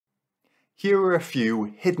Here are a few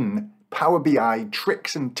hidden Power BI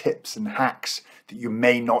tricks and tips and hacks that you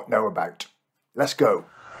may not know about. Let's go.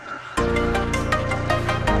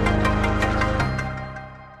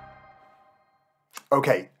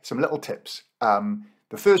 Okay, some little tips.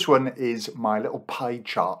 The first one is my little pie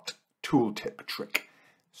chart tooltip trick.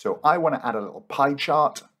 So I want to add a little pie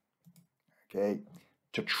chart, okay,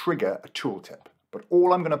 to trigger a tooltip. But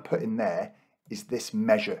all I'm going to put in there is this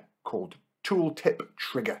measure called tooltip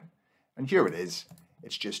trigger. And here it is.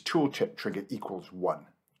 It's just tooltip trigger equals 1.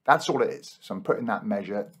 That's all it is. So I'm putting that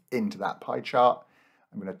measure into that pie chart.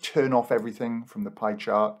 I'm going to turn off everything from the pie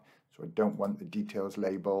chart. So I don't want the details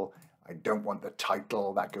label. I don't want the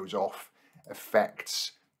title, that goes off.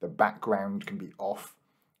 Effects, the background can be off.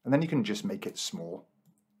 And then you can just make it small.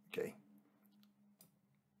 Okay.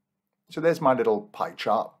 So there's my little pie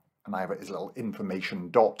chart. And I have this little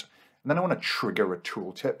information dot. And then I want to trigger a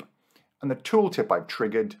tooltip. And the tooltip I've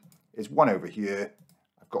triggered is one over here.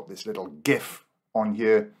 I've got this little GIF on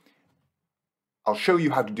here. I'll show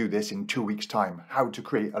you how to do this in 2 weeks' time, how to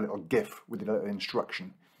create a little GIF with a little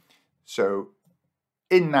instruction. So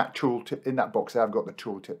in that tooltip, in that box there, I've got the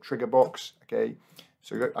tooltip trigger box. Okay,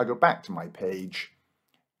 so I go back to my page,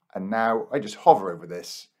 and now I just hover over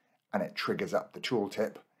this, and it triggers up the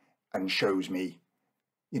tooltip and shows me,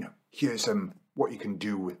 here's what you can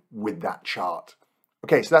do with that chart.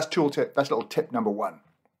 Okay, so that's tooltip. That's little tip number 1.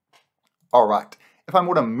 All right, if I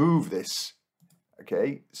want to move this,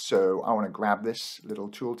 okay, so I want to grab this little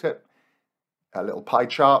tooltip, a little pie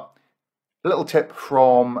chart, a little tip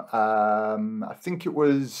from, I think it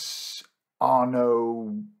was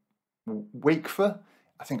Arno Wakefer.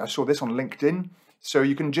 I think I saw this on LinkedIn. So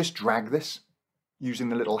you can just drag this using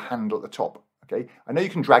the little handle at the top, okay? I know you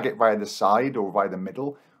can drag it via the side or via the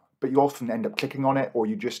middle, but you often end up clicking on it or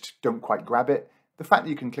you just don't quite grab it. The fact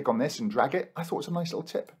that you can click on this and drag it, I thought it was a nice little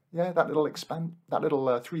tip. Yeah, that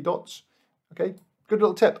little 3 dots. Okay, good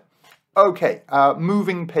little tip. Okay,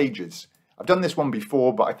 moving pages. I've done this one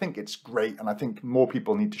before, but I think it's great, and I think more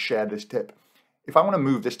people need to share this tip. If I want to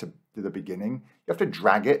move this to the beginning, you have to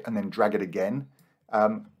drag it and then drag it again.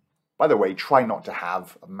 By the way, try not to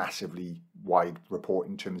have a massively wide report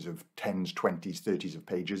in terms of 10s, 20s, 30s of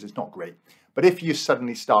pages. It's not great. But if you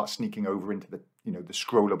suddenly start sneaking over into the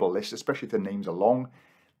scrollable list, especially if the names are long,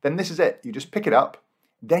 then this is it. You just pick it up,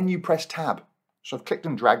 then you press tab. So I've clicked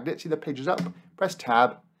and dragged it. See the page is up. Press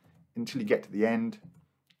tab until you get to the end,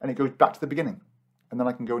 and it goes back to the beginning. And then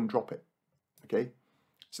I can go and drop it. Okay.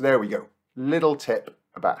 So there we go. Little tip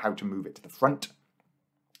about how to move it to the front.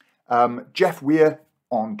 Jeff Weir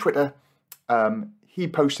on Twitter, he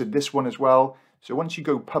posted this one as well. So once you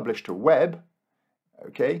go publish to web,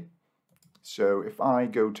 okay, so if I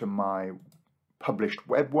go to my published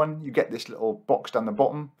web one, you get this little box down the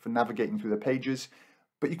bottom for navigating through the pages,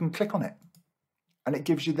 but you can click on it and it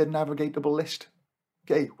gives you the navigatable list.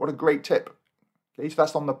 Okay, what a great tip. Okay, so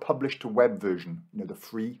that's on the publish to web version, the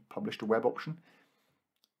free publish to web option.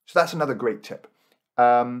 So that's another great tip.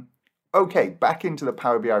 Okay, back into the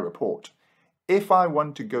Power BI report. If I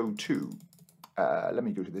want to go to, let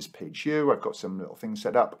me go to this page here. I've got some little things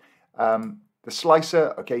set up. The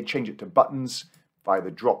slicer, okay, change it to buttons via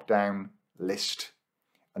the drop down list.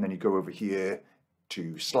 And then you go over here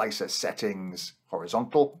to slicer settings,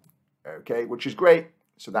 horizontal, okay, which is great.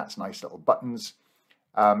 So that's nice little buttons.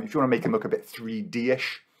 If you want to make them look a bit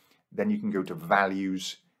 3D-ish, then you can go to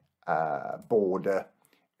values, border,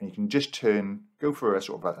 and you can just go for a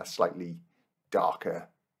sort of a slightly darker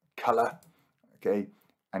color, okay,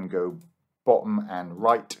 and go bottom and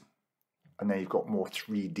right, and then you've got more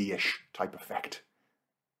 3D-ish type effect.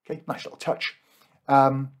 Okay, nice little touch.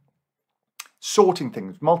 Sorting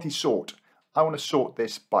things, multi-sort. I want to sort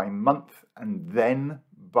this by month and then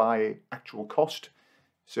by actual cost.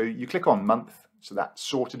 So you click on month, so that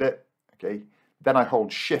sorted it, okay. Then I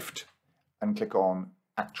hold shift and click on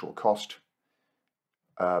actual cost.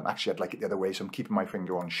 Actually, I'd like it the other way, so I'm keeping my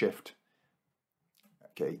finger on shift.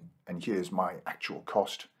 Okay, and here's my actual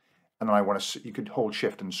cost. And then you could hold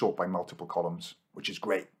shift and sort by multiple columns, which is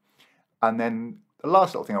great. And then the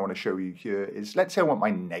last little thing I want to show you here is, let's say I want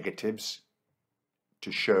my negatives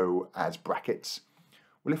to show as brackets.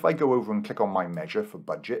 Well, if I go over and click on my measure for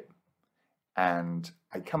budget, and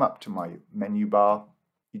I come up to my menu bar,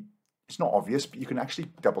 it's not obvious, but you can actually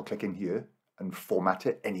double click in here and format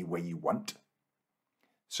it any way you want.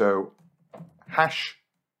 So hash,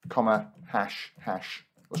 comma, hash, hash,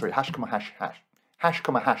 hash, comma, hash, hash, hash,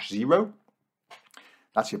 comma, hash 0.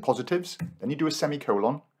 That's your positives. Then you do a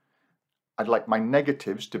semicolon. I'd like my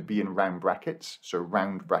negatives to be in round brackets. So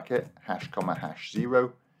round bracket, hash, comma, hash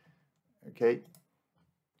 0. Okay.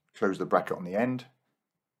 Close the bracket on the end.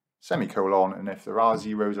 semicolon, and if there are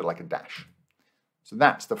zeros, I'd like a dash. So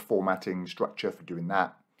that's the formatting structure for doing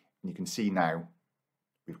that. And you can see now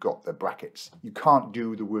we've got the brackets. You can't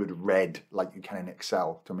do the word red like you can in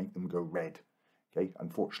Excel to make them go red. Okay,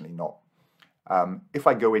 unfortunately not. If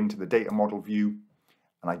I go into the data model view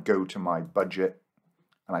and I go to my budget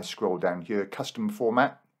and I scroll down here, custom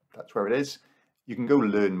format, that's where it is. You can go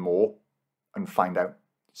learn more and find out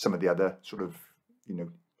some of the other sort of,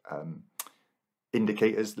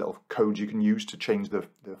 indicators, little codes you can use to change the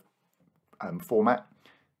format.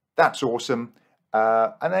 That's awesome.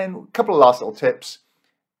 And then a couple of last little tips.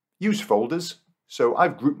 Use folders. So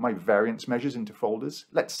I've grouped my variance measures into folders.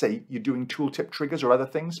 Let's say you're doing tooltip triggers or other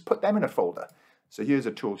things, put them in a folder. So here's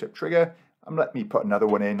a tooltip trigger. Let me put another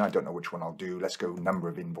one in. I don't know which one I'll do. Let's go number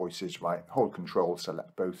of invoices, right? Hold control,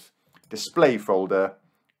 select both. Display folder,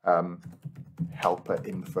 helper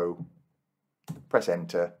info, press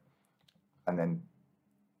enter. And then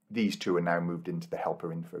these two are now moved into the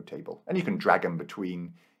helper info table. And you can drag them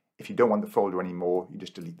between. If you don't want the folder anymore, you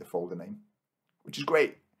just delete the folder name, which is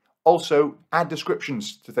great. Also, add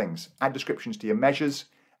descriptions to things. Add descriptions to your measures.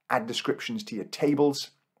 Add descriptions to your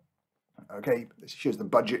tables. Okay, here's the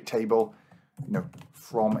budget table.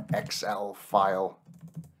 From Excel file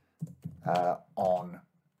on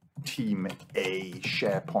Team A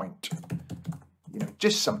SharePoint.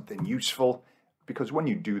 Just something useful, because when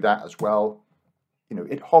you do that as well,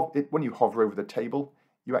 when you hover over the table,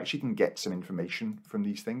 you actually can get some information from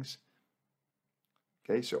these things.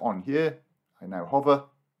 Okay, so on here, I now hover,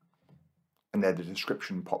 and there the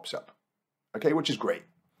description pops up. Okay, which is great.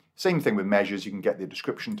 Same thing with measures. You can get the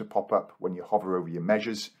description to pop up when you hover over your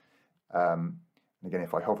measures. And again,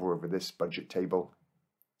 if I hover over this budget table,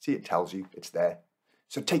 see, it tells you it's there.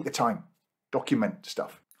 So take the time, document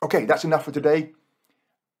stuff. Okay, that's enough for today.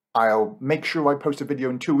 I'll make sure I post a video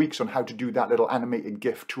in 2 weeks on how to do that little animated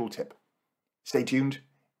GIF tooltip. Stay tuned.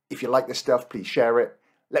 If you like this stuff, please share it.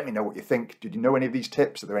 Let me know what you think. Did you know any of these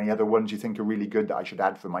tips? Are there any other ones you think are really good that I should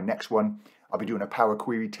add for my next one? I'll be doing a Power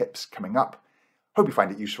Query tips coming up. Hope you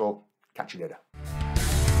find it useful. Catch you later.